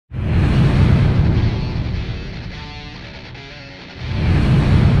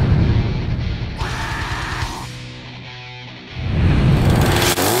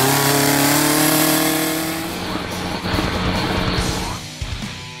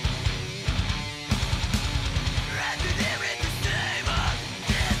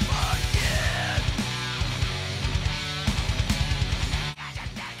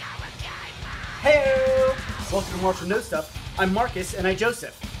from Marshall Knows Stuff. I'm Marcus, and I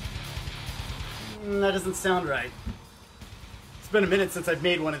Joseph. That doesn't sound right. It's been a minute since I've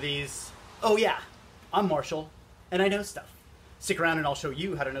made one of these. Oh yeah, I'm Marshall, and I know stuff. Stick around and I'll show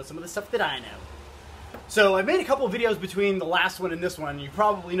you how to know some of the stuff that I know. So I've made a couple of videos between the last one and this one. You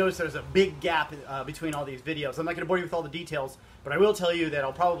probably noticed there's a big gap between all these videos. I'm not going to bore you with all the details, but I will tell you that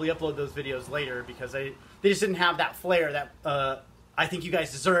I'll probably upload those videos later because they just didn't have that flair that I think you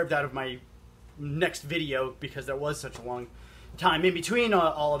guys deserved out of my next video because there was such a long time in between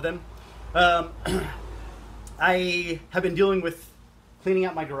all of them. I have been dealing with cleaning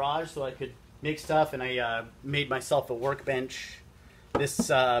out my garage so I could make stuff, and I made myself a workbench this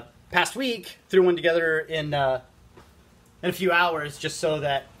past week. Threw one together in a few hours just so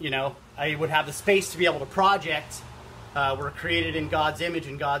that, you know, I would have the space to be able to project. We're created in God's image,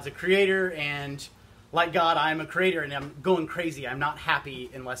 and God's a creator, and like God, I'm a creator, and I'm going crazy. I'm not happy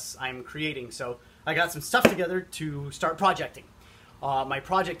unless I'm creating. So I got some stuff together to start projecting. My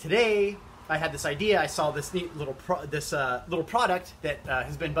project today, I had this idea. I saw this neat little little product that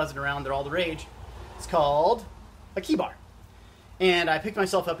has been buzzing around. They're all the rage. It's called a Keybar. And I picked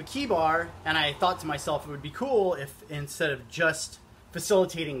myself up a Keybar, and I thought to myself it would be cool if instead of just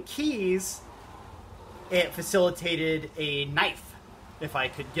facilitating keys, it facilitated a knife. If I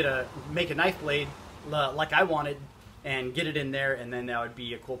could make a knife blade like I wanted and get it in there, and then that would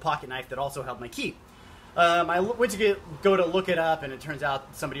be a cool pocket knife that also held my key. I went to go to look it up, and it turns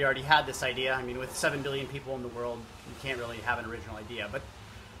out somebody already had this idea. I mean, with 7 billion people in the world, you can't really have an original idea. But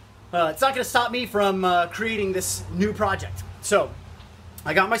it's not going to stop me from creating this new project. So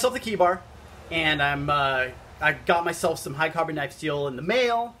I got myself the Keybar, and I got myself some high carbon knife steel in the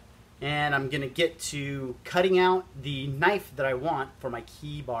mail, and I'm going to get to cutting out the knife that I want for my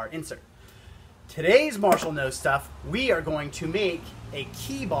Keybar insert. Today's Marshall Knows Stuff, we are going to make a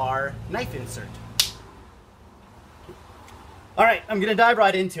Keybar knife insert. Alright, I'm going to dive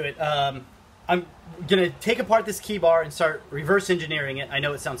right into it. I'm going to take apart this Keybar and start reverse engineering it. I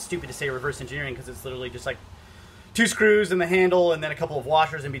know it sounds stupid to say reverse engineering because it's literally just like 2 screws in the handle and then a couple of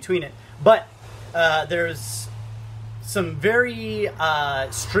washers in between it. But there's some very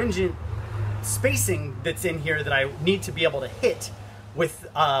stringent spacing that's in here that I need to be able to hit with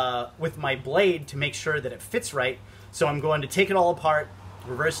my blade to make sure that it fits right. So I'm going to take it all apart,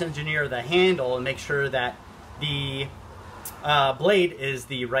 reverse engineer the handle, and make sure that the blade is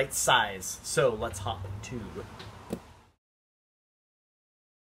the right size. So let's hop to it.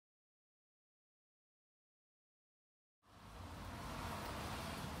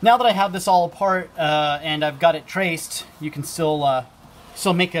 Now that I have this all apart and I've got it traced, you can still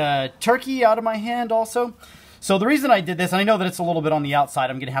make a turkey out of my hand also. So the reason I did this, and I know that it's a little bit on the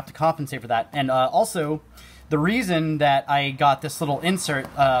outside, I'm going to have to compensate for that. And also, the reason that I got this little insert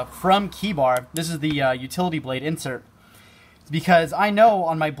from Keybar, this is the utility blade insert, is because I know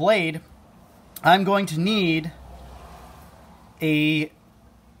on my blade, I'm going to need a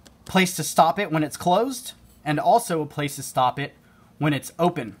place to stop it when it's closed, and also a place to stop it when it's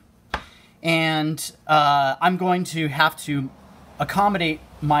open. And I'm going to have to accommodate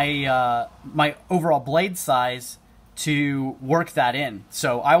my my overall blade size to work that in.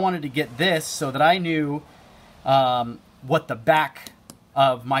 So I wanted to get this so that I knew what the back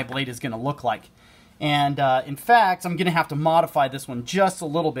of my blade is going to look like. And in fact, I'm going to have to modify this one just a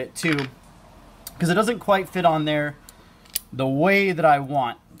little bit too, because it doesn't quite fit on there the way that I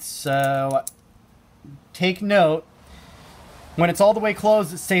want. So take note, when it's all the way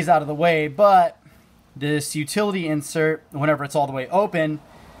closed, it stays out of the way, but this utility insert, whenever it's all the way open,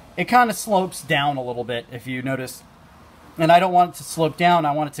 it kind of slopes down a little bit, if you notice. And I don't want it to slope down,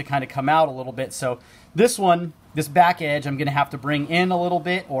 I want it to kind of come out a little bit. So this one, this back edge, I'm going to have to bring in a little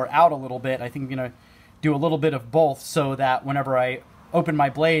bit or out a little bit. I think I'm going to do a little bit of both so that whenever I open my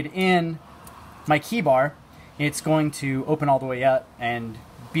blade in my Keybar, it's going to open all the way up and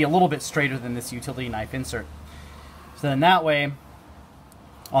be a little bit straighter than this utility knife insert. So then that way,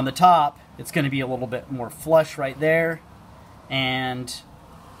 on the top, it's going to be a little bit more flush right there and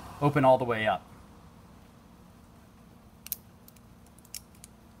open all the way up.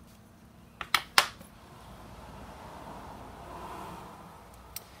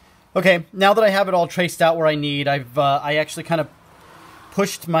 Okay, now that I have it all traced out where I need, I actually kind of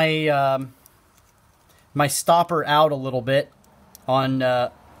pushed my my stopper out a little bit on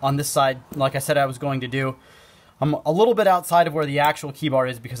this side, like I said I was going to do. I'm a little bit outside of where the actual Keybar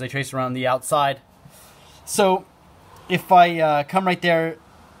is because I traced around the outside. So if I come right there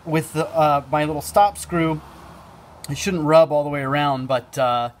with my little stop screw, it shouldn't rub all the way around,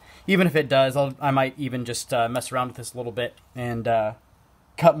 but even if it does, I might even just mess around with this a little bit and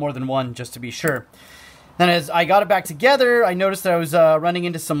cut more than one just to be sure. Then as I got it back together, I noticed that I was running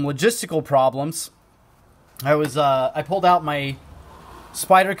into some logistical problems. I pulled out my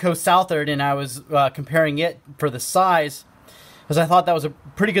Spyderco Southard and I was comparing it for the size, because I thought that was a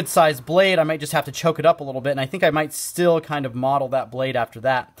pretty good sized blade. I might just have to choke it up a little bit, and I think I might still kind of model that blade after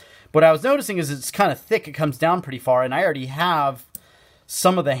that. What I was noticing is it's kind of thick, it comes down pretty far, and I already have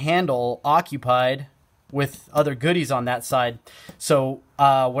some of the handle occupied with other goodies on that side. So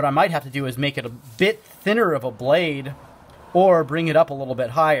what I might have to do is make it a bit thinner of a blade or bring it up a little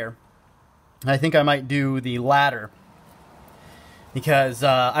bit higher. I think I might do the latter, because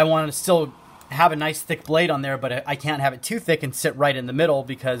I want to still have a nice thick blade on there, but I can't have it too thick and sit right in the middle,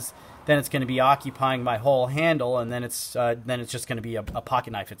 because then it's going to be occupying my whole handle, and then it's just going to be a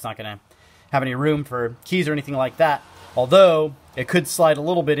pocket knife. It's not going to have any room for keys or anything like that. Although it could slide a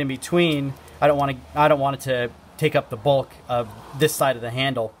little bit in between. I don't want it to take up the bulk of this side of the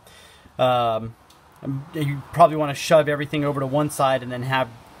handle. You probably want to shove everything over to one side and then have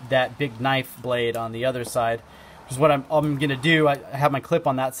that big knife blade on the other side. Which is what I'm going to do. I have my clip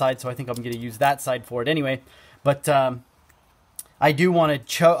on that side, so I think I'm going to use that side for it anyway. But I do want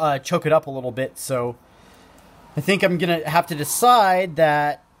to choke it up a little bit, so I think I'm going to have to decide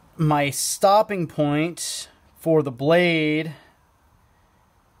that my stopping point for the blade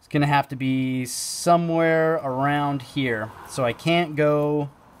is going to have to be somewhere around here. So I can't go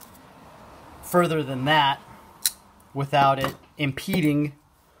further than that without it impeding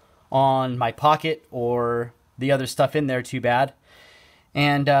on my pocket or the other stuff in there too bad.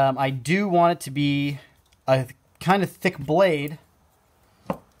 And I do want it to be a kind of thick blade.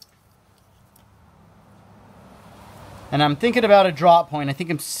 And I'm thinking about a drop point. I think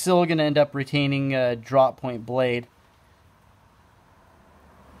I'm still going to end up retaining a drop point blade.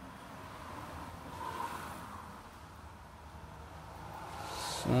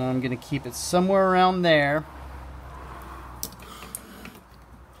 So I'm going to keep it somewhere around there.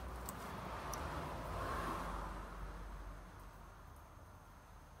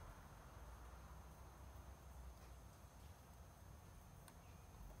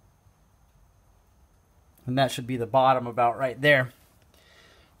 And that should be the bottom about right there.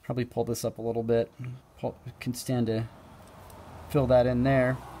 Probably pull this up a little bit. Can stand to fill that in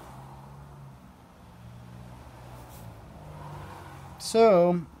there.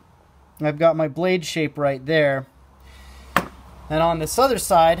 So I've got my blade shape right there. And on this other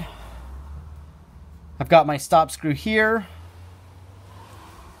side, I've got my stop screw here,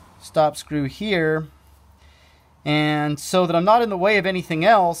 stop screw here, and so that I'm not in the way of anything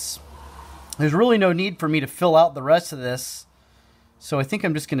else, there's really no need for me to fill out the rest of this. So I think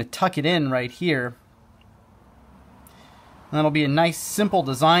I'm just going to tuck it in right here. And that'll be a nice simple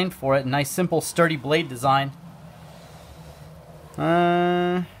design for it, a nice simple sturdy blade design.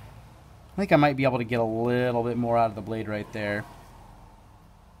 I think I might be able to get a little bit more out of the blade right there.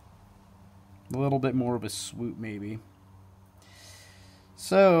 A little bit more of a swoop maybe.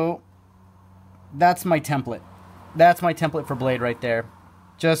 So that's my template. That's my template for blade right there.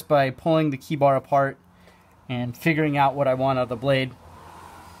 Just by pulling the keybar apart and figuring out what I want out of the blade.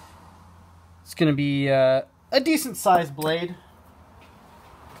 It's going to be a decent sized blade.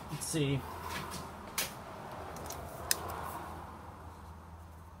 Let's see.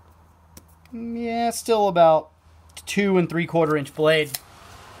 Yeah, still about 2 3/4 inch blade.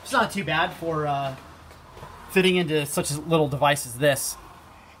 It's not too bad for fitting into such a little device as this.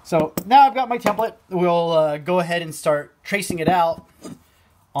 So now I've got my template. We'll go ahead and start tracing it out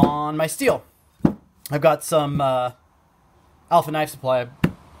on my steel. I've got some Alpha Knife Supply.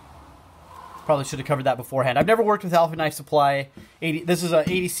 Probably should have covered that beforehand. I've never worked with Alpha Knife Supply. This is a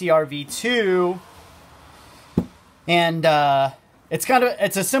 80 CR-V2, and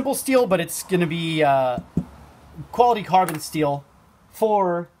it's a simple steel, but it's going to be quality carbon steel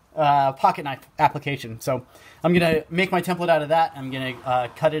for pocket knife application. So I'm going to make my template out of that. I'm going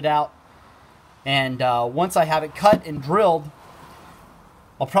to cut it out, and once I have it cut and drilled,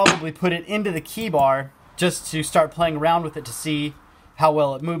 I'll probably put it into the keybar just to start playing around with it to see how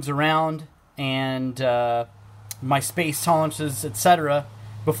well it moves around and my space tolerances, etc.,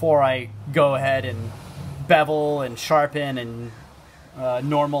 before I go ahead and bevel and sharpen and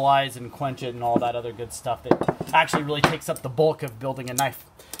normalize and quench it and all that other good stuff that actually really takes up the bulk of building a knife.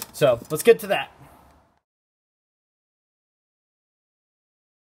 So let's get to that.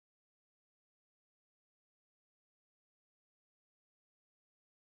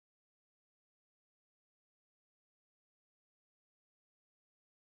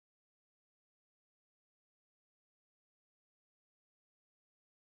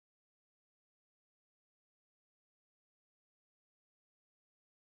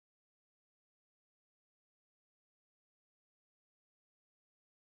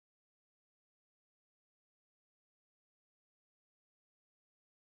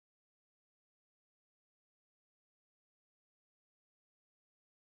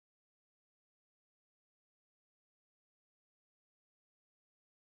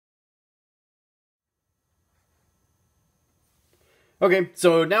 Okay,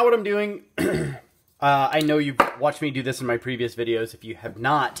 so now what I'm doing, I know you've watched me do this in my previous videos. If you have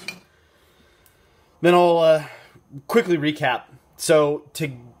not, then I'll quickly recap. So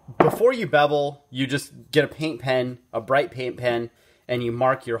before you bevel, you just get a paint pen, a bright paint pen, and you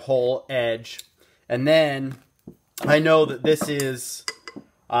mark your whole edge. And then I know that this is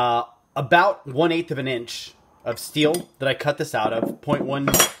about 1/8 of an inch of steel that I cut this out of.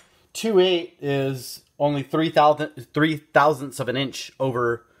 0.128 is only 3/thousandths of an inch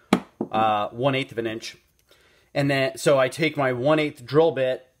over 1/8 of an inch. And then, so I take my 1/8 drill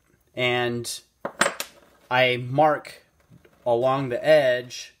bit and I mark along the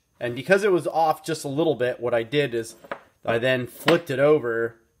edge. And because it was off just a little bit, what I did is I then flipped it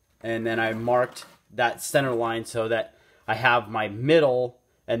over and then I marked that center line so that I have my middle,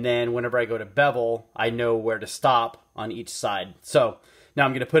 and then whenever I go to bevel, I know where to stop on each side. So now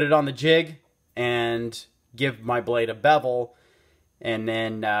I'm going to put it on the jig and give my blade a bevel, and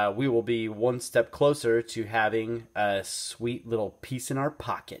then we will be one step closer to having a sweet little piece in our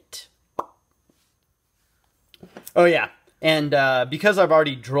pocket. Oh yeah, and because I've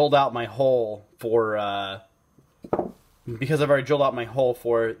already drilled out my hole for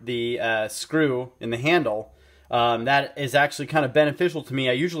the screw in the handle, that is actually kind of beneficial to me.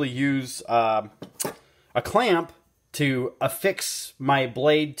 I usually use a clamp to affix my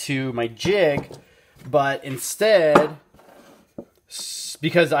blade to my jig, but instead,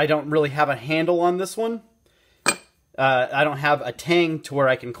 because I don't really have a handle on this one, I don't have a tang to where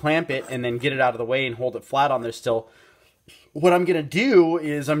I can clamp it and then get it out of the way and hold it flat on there still. What I'm going to do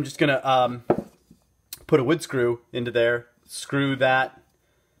is I'm just going to put a wood screw into there, screw that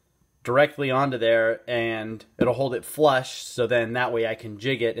directly onto there, and it'll hold it flush, so then that way I can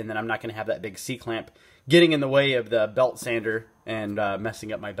jig it, and then I'm not going to have that big C-clamp getting in the way of the belt sander and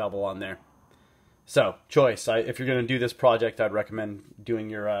messing up my bevel on there. So, choice. If you're going to do this project, I'd recommend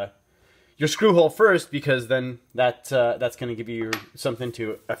doing your screw hole first, because then that's going to give you something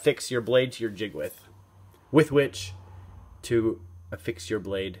to affix your blade to your jig with which to affix your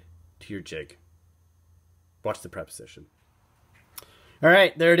blade to your jig. Watch the preposition. All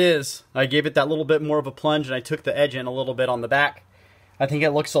right, there it is. I gave it that little bit more of a plunge, and I took the edge in a little bit on the back. I think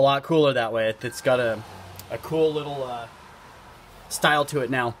it looks a lot cooler that way. It's got a cool little style to it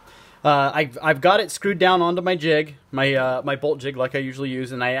now. I've got it screwed down onto my jig, my bolt jig like I usually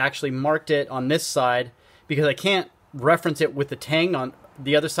use, and I actually marked it on this side because I can't reference it with the tang on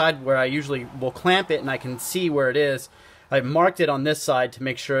the other side where I usually will clamp it and I can see where it is. I've marked it on this side to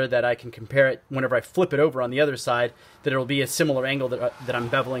make sure that I can compare it whenever I flip it over on the other side, that it'll be a similar angle that I'm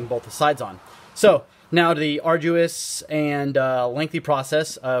beveling both the sides on. So now to the arduous and lengthy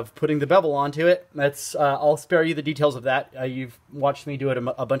process of putting the bevel onto it. I'll spare you the details of that. You've watched me do it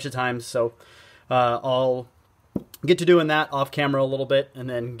a bunch of times, so I'll get to doing that off camera a little bit and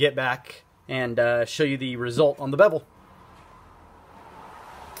then get back and show you the result on the bevel.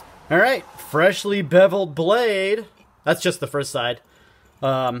 All right, freshly beveled blade. That's just the first side.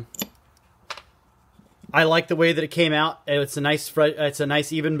 I like the way that it came out. It's a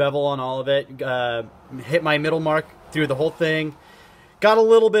nice even bevel on all of it. Hit my middle mark through the whole thing. Got a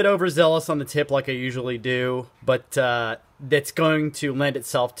little bit overzealous on the tip like I usually do, but that's going to lend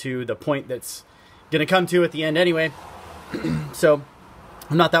itself to the point that's going to come to at the end anyway. So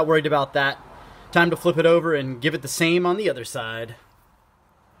I'm not that worried about that. Time to flip it over and give it the same on the other side.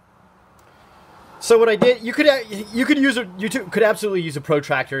 So what I did, you could absolutely use a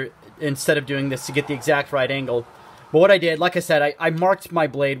protractor instead of doing this to get the exact right angle. But what I did, like I said, I marked my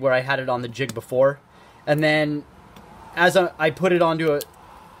blade where I had it on the jig before, and then as I put it onto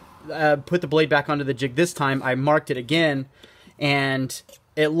put the blade back onto the jig this time, I marked it again, and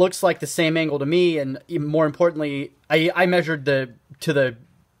it looks like the same angle to me. And even more importantly, I measured the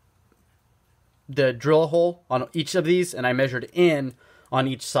drill hole on each of these, and I measured in on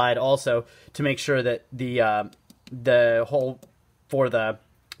each side also to make sure that the hole for the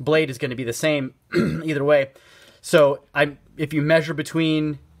blade is going to be the same either way. So if you measure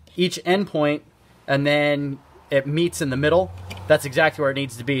between each end point and then it meets in the middle, that's exactly where it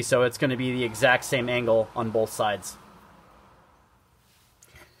needs to be. So it's going to be the exact same angle on both sides.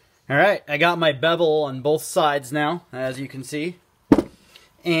 All right, I got my bevel on both sides now, as you can see,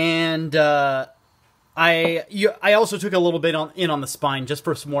 and I also took a little bit on the spine just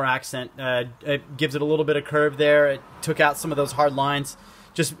for some more accent. It gives it a little bit of curve there. It took out some of those hard lines,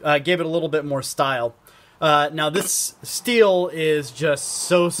 just gave it a little bit more style. Now this steel is just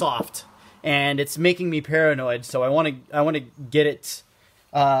so soft, and it's making me paranoid. So I want to get it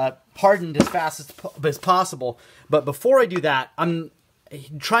hardened as fast as possible. But before I do that,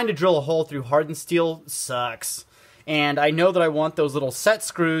 trying to drill a hole through hardened steel sucks. And I know that I want those little set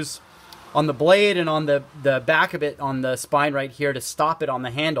screws on the blade and on the back of it, on the spine right here, to stop it on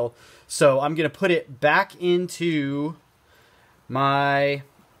the handle. So I'm going to put it back into my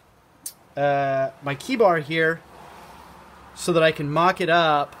my Keybar here so that I can mock it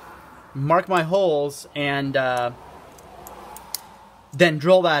up, mark my holes, and then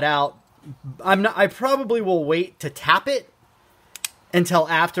drill that out. I probably will wait to tap it until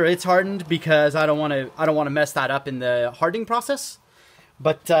after it's hardened, because I don't want to mess that up in the hardening process.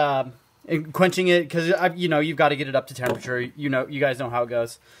 But quenching it, because you know, you've got to get it up to temperature. You guys know how it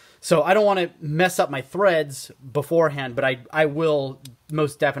goes. So I don't want to mess up my threads beforehand, but I will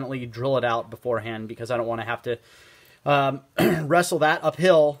most definitely drill it out beforehand, because I don't want to have to wrestle that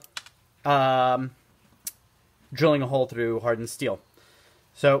uphill, drilling a hole through hardened steel.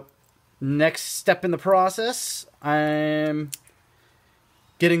 So next step in the process, I'm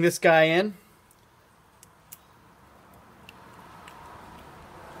getting this guy in.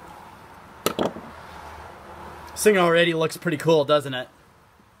 This thing already looks pretty cool, doesn't it?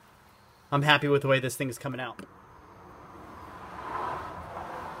 I'm happy with the way this thing is coming out.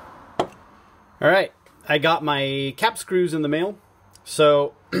 Alright, I got my cap screws in the mail.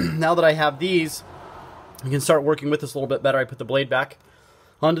 So now that I have these, I can start working with this a little bit better. I put the blade back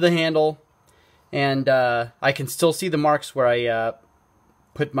onto the handle, and I can still see the marks where I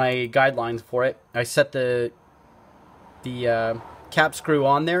put my guidelines for it. I set the cap screw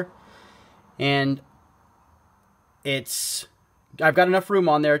on there, and I've got enough room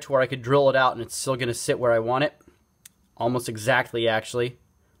on there to where I could drill it out, and it's still going to sit where I want it. Almost exactly, actually.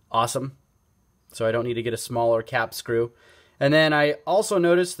 Awesome. So I don't need to get a smaller cap screw. And then I also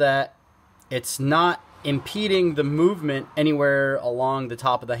noticed that it's not impeding the movement anywhere along the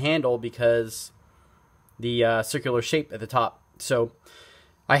top of the handle, because the circular shape at the top. So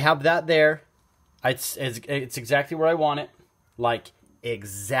I have that there. It's exactly where I want it. Like,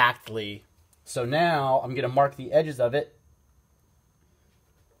 exactly. So now I'm going to mark the edges of it.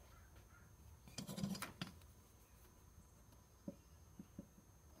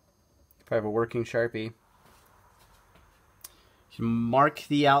 If I have a working Sharpie. Mark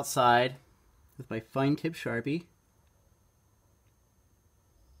the outside with my fine tip Sharpie.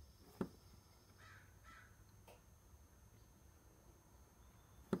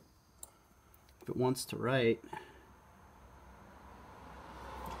 If it wants to write.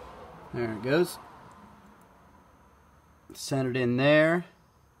 There it goes. Center it in there.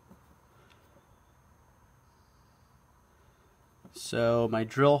 So my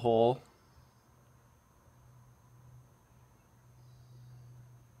drill hole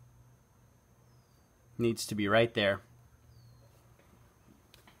needs to be right there.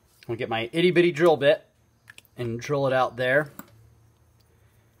 I'll get my itty bitty drill bit and drill it out there.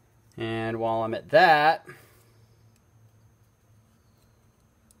 And while I'm at that,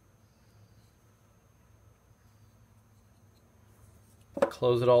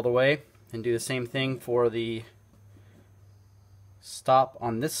 close it all the way and do the same thing for the stop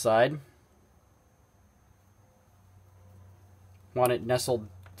on this side. Want it nestled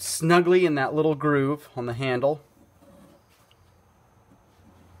snugly in that little groove on the handle.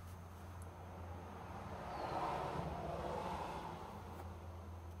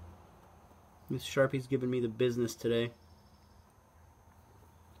 This Sharpie's giving me the business today.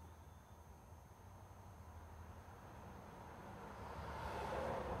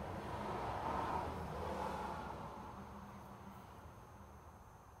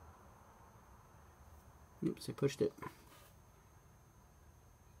 Oops, I pushed it.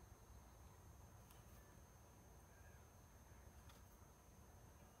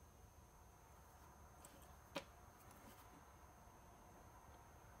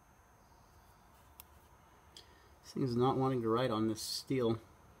 This thing's not wanting to write on this steel.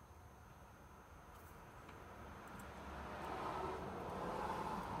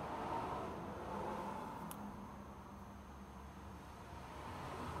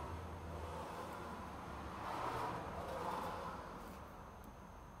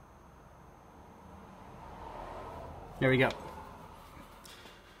 There we go.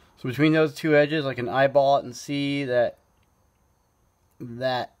 So between those two edges, I can eyeball it and see that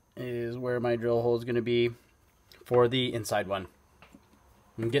that is where my drill hole is going to be for the inside one.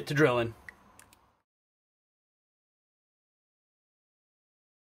 And get to drilling.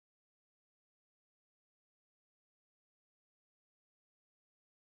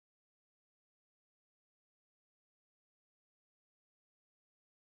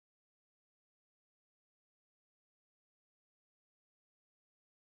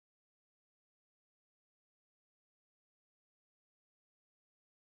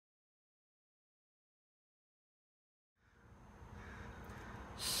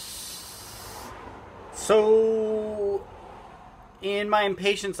 So, in my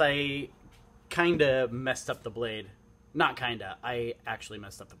impatience, I kind of messed up the blade. Not kind of, I actually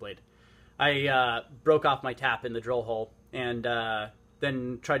messed up the blade. I broke off my tap in the drill hole and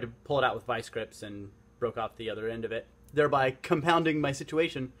then tried to pull it out with vice grips and broke off the other end of it, thereby compounding my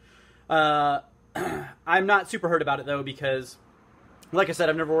situation. I'm not super hurt about it though, because like I said,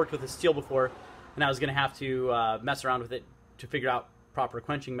 I've never worked with a steel before, and I was going to have to mess around with it to figure out proper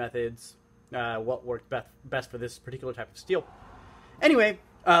quenching methods, what worked best for this particular type of steel. Anyway,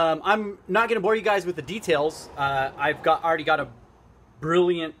 I'm not going to bore you guys with the details. I've already got a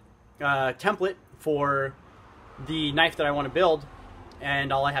brilliant template for the knife that I want to build,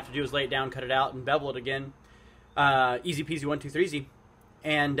 and all I have to do is lay it down, cut it out, and bevel it again. Easy peasy, 1, 2, 3, easy.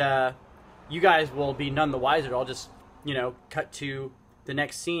 And you guys will be none the wiser. I'll just, you know, cut to the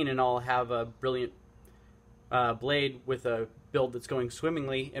next scene, and I'll have a brilliant blade with a build that's going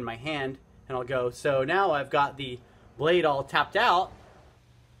swimmingly in my hand, and I'll go, so now I've got the blade all tapped out.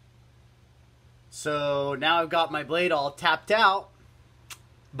 So now I've got my blade all tapped out,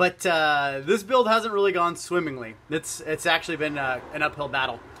 but this build hasn't really gone swimmingly. It's actually been an uphill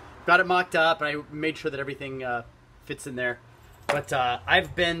battle. Got it mocked up, and I made sure that everything fits in there. But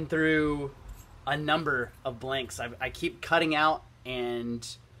I've been through a number of blanks. I keep cutting out and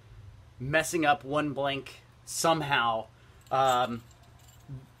messing up one blank somehow.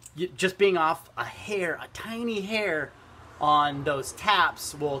 Just being off a hair, a tiny hair on those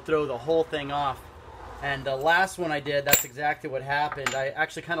taps will throw the whole thing off. And the last one I did, that's exactly what happened. I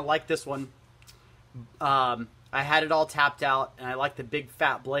actually kind of like this one. I had it all tapped out, and I like the big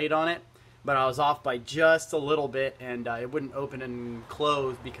fat blade on it, but I was off by just a little bit, and it wouldn't open and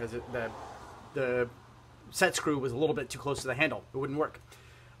close because the set screw was a little bit too close to the handle. It wouldn't work.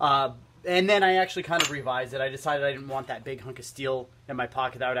 And then I actually kind of revised it. I decided I didn't want that big hunk of steel in my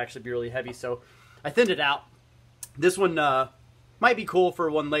pocket. That would actually be really heavy, so I thinned it out. This one might be cool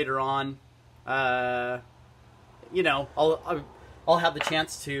for one later on. You know, I'll have the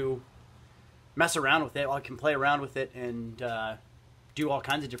chance to mess around with it. I can play around with it and do all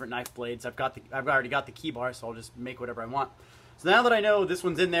kinds of different knife blades. I've already got the Keybar, so I'll just make whatever I want. So now that I know this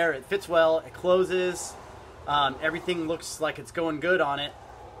one's in there, it fits well, it closes, everything looks like it's going good on it.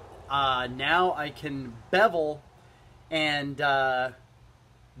 Now I can bevel and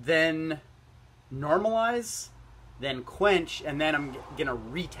then normalize, then quench, and then I'm gonna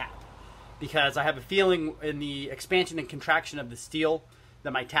retap, because I have a feeling in the expansion and contraction of the steel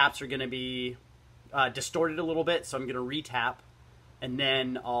that my taps are gonna be distorted a little bit, so I'm gonna retap and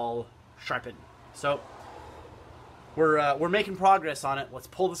then I'll sharpen. So we're making progress on it. Let's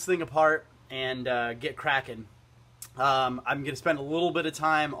pull this thing apart and get cracking. I'm gonna spend a little bit of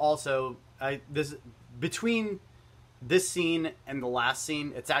time also. Between this scene and the last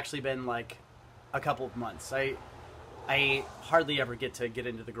scene, it's actually been like a couple of months. I hardly ever get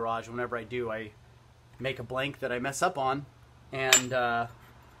into the garage. Whenever I do, I make a blank that I mess up on and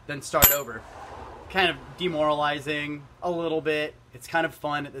then start over. Kind of demoralizing a little bit. It's kind of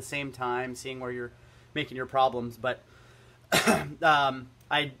fun at the same time, seeing where you're making your problems, but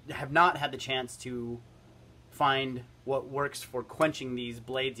I have not had the chance to find what works for quenching these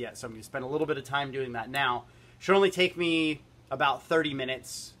blades yet, so I'm going to spend a little bit of time doing that now. Should only take me about 30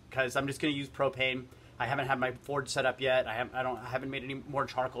 minutes, because I'm just going to use propane. I haven't had my forge set up yet. I haven't made any more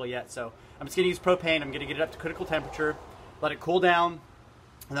charcoal yet, so I'm just going to use propane. I'm going to get it up to critical temperature, let it cool down,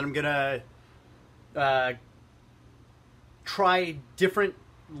 and then I'm going to try different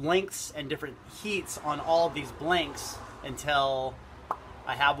lengths and different heats on all of these blanks until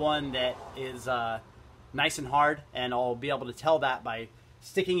I have one that is nice and hard, and I'll be able to tell that by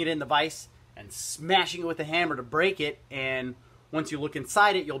sticking it in the vise and smashing it with a hammer to break it. And once you look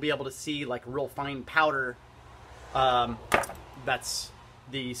inside it, you'll be able to see like real fine powder. That's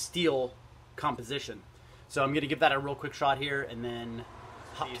the steel composition. So I'm going to give that a real quick shot here, and then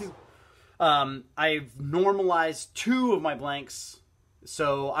hop two. I've normalized 2 of my blanks,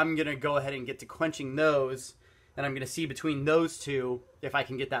 so I'm going to go ahead and get to quenching those, and I'm going to see between those 2 if I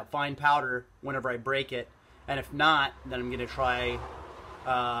can get that fine powder whenever I break it. And if not, then I'm going to try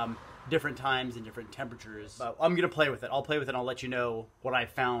different times and different temperatures. But I'm going to play with it. I'll play with it and I'll let you know what I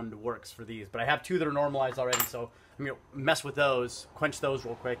found works for these. But I have 2 that are normalized already, so I'm going to mess with those, quench those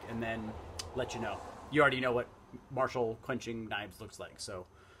real quick, and then let you know. You already know what Marshall quenching knives looks like, so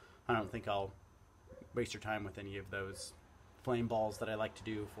I don't think I'll waste your time with any of those flame balls that I like to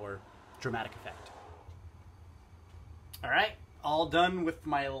do for dramatic effect. Alright, all done with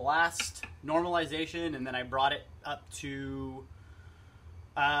my last normalization, and then I brought it up to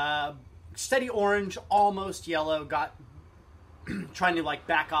steady orange, almost yellow. Got trying to like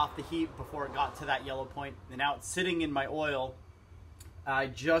back off the heat before it got to that yellow point. And now it's sitting in my oil. I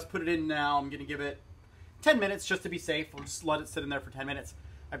just put it in now. I'm gonna give it 10 minutes just to be safe. We'll just let it sit in there for 10 minutes.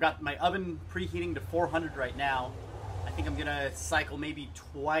 I've got my oven preheating to 400 right now. I think I'm gonna cycle maybe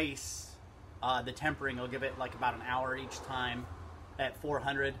twice the tempering. I'll give it like about an hour each time at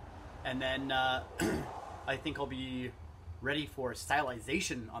 400. And then I think I'll be ready for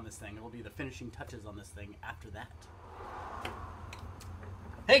stylization on this thing. It will be the finishing touches on this thing after that.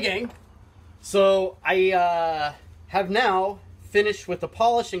 Hey gang! So I have now finished with the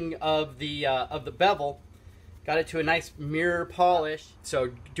polishing of the bevel. Got it to a nice mirror polish.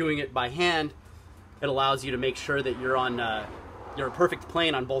 So doing it by hand, it allows you to make sure that you're on you're a perfect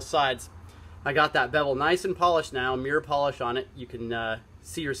plane on both sides. I got that bevel nice and polished now, mirror polish on it. You can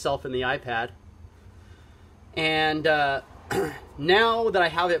see yourself in the iPad. And now that I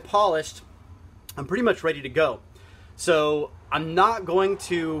have it polished, I'm pretty much ready to go. So I'm not going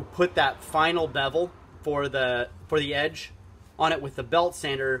to put that final bevel for the edge on it with the belt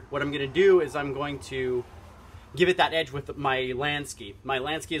sander. What I'm going to do is I'm going to give it that edge with my Lansky. My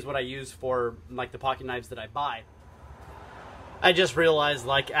Lansky is what I use for like the pocket knives that I buy. I just realized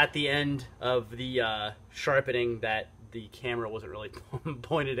like at the end of the sharpening that the camera wasn't really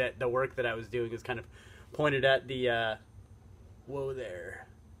pointed at the work that I was doing. It was kind of pointed at the whoa there,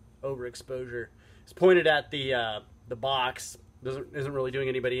 overexposure. It's pointed at the box. Isn't really doing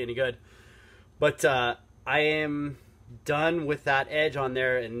anybody any good. But I am done with that edge on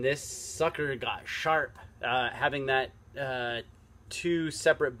there, and this sucker got sharp. Having that 2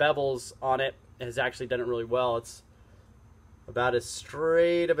 separate bevels on it has actually done it really well. It's about as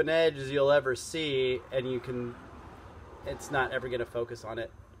straight of an edge as you'll ever see, and it's not ever going to focus on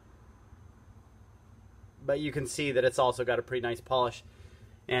it. But you can see that it's also got a pretty nice polish.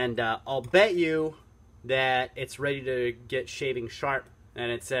 And I'll bet you that it's ready to get shaving sharp.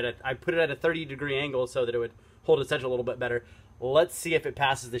 And it's at I put it at a 30-degree angle so that it would hold its edge a little bit better. Let's see if it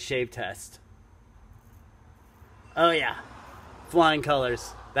passes the shave test. Oh yeah, flying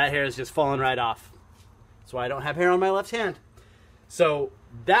colors. That hair is just falling right off. That's why I don't have hair on my left hand. So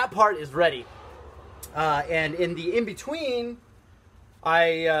that part is ready. And in the in-between,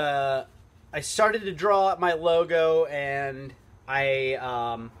 I started to draw up my logo, and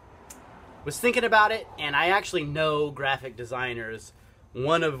I was thinking about it, and I actually know graphic designers,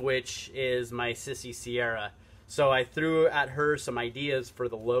 one of which is my sissy Sierra. So I threw at her some ideas for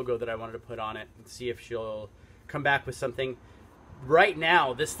the logo that I wanted to put on it and see if she'll come back with something. Right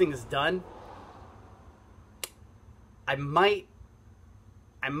now, this thing is done. I might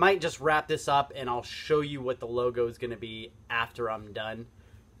just wrap this up and I'll show you what the logo is going to be after I'm done.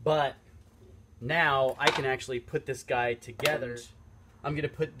 But now I can actually put this guy together. I'm going to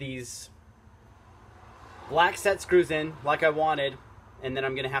put these black set screws in like I wanted, and then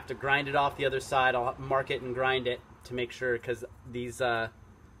I'm going to have to grind it off the other side. I'll mark it and grind it to make sure, because these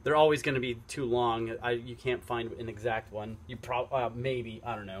they're always going to be too long. You can't find an exact one. You maybe,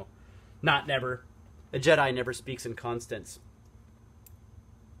 I don't know. Not never. A Jedi never speaks in constants.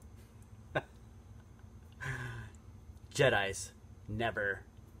 Jedis never.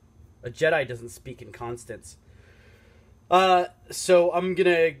 A Jedi doesn't speak in constants. So I'm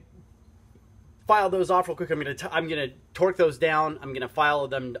gonna file those off real quick. I'm gonna torque those down. I'm gonna file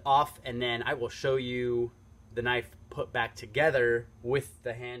them off, and then I will show you the knife put back together with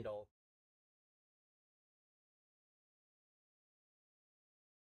the handle.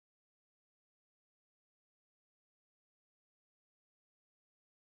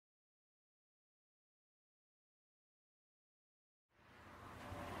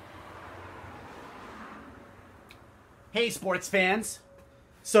 Hey sports fans!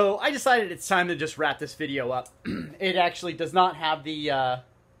 So I decided it's time to just wrap this video up. It actually does not have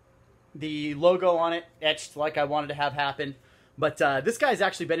the logo on it etched like I wanted to have happen, but this guy's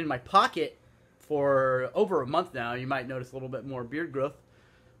actually been in my pocket for over a month now. You might notice a little bit more beard growth.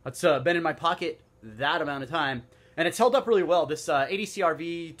 It's been in my pocket that amount of time, and it's held up really well. This 80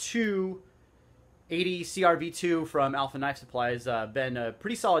 CRV2 from Alpha Knife Supply has been a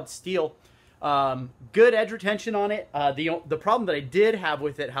pretty solid steel. Good edge retention on it. The problem that I did have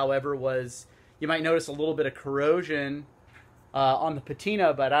with it, however, was you might notice a little bit of corrosion on the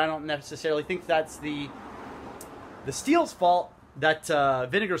patina, but I don't necessarily think that's the steel's fault. That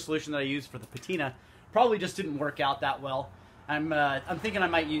vinegar solution that I used for the patina probably just didn't work out that well. I'm thinking I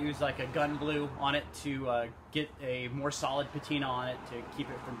might use like a gun glue on it to get a more solid patina on it to keep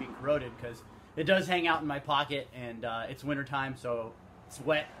it from being corroded, because it does hang out in my pocket, and it's wintertime, so it's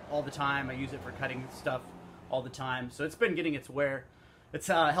wet all the time. I use it for cutting stuff all the time, so it's been getting its wear. It's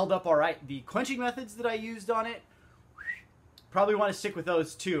held up all right. The quenching methods that I used on it, probably want to stick with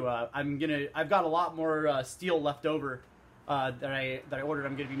those too. I've got a lot more steel left over that I ordered.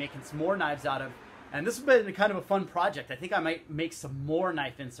 I'm gonna be making some more knives out of, and this has been kind of a fun project. I think I might make some more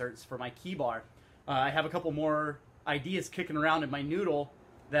knife inserts for my Keybar. I have a couple more ideas kicking around in my noodle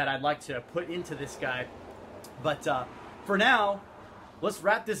that I'd like to put into this guy. But for now, let's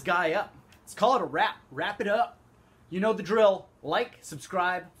wrap this guy up. Let's call it a wrap. Wrap it up. You know the drill. Like,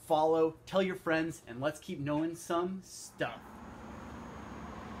 subscribe, follow, tell your friends, and let's keep knowing some stuff.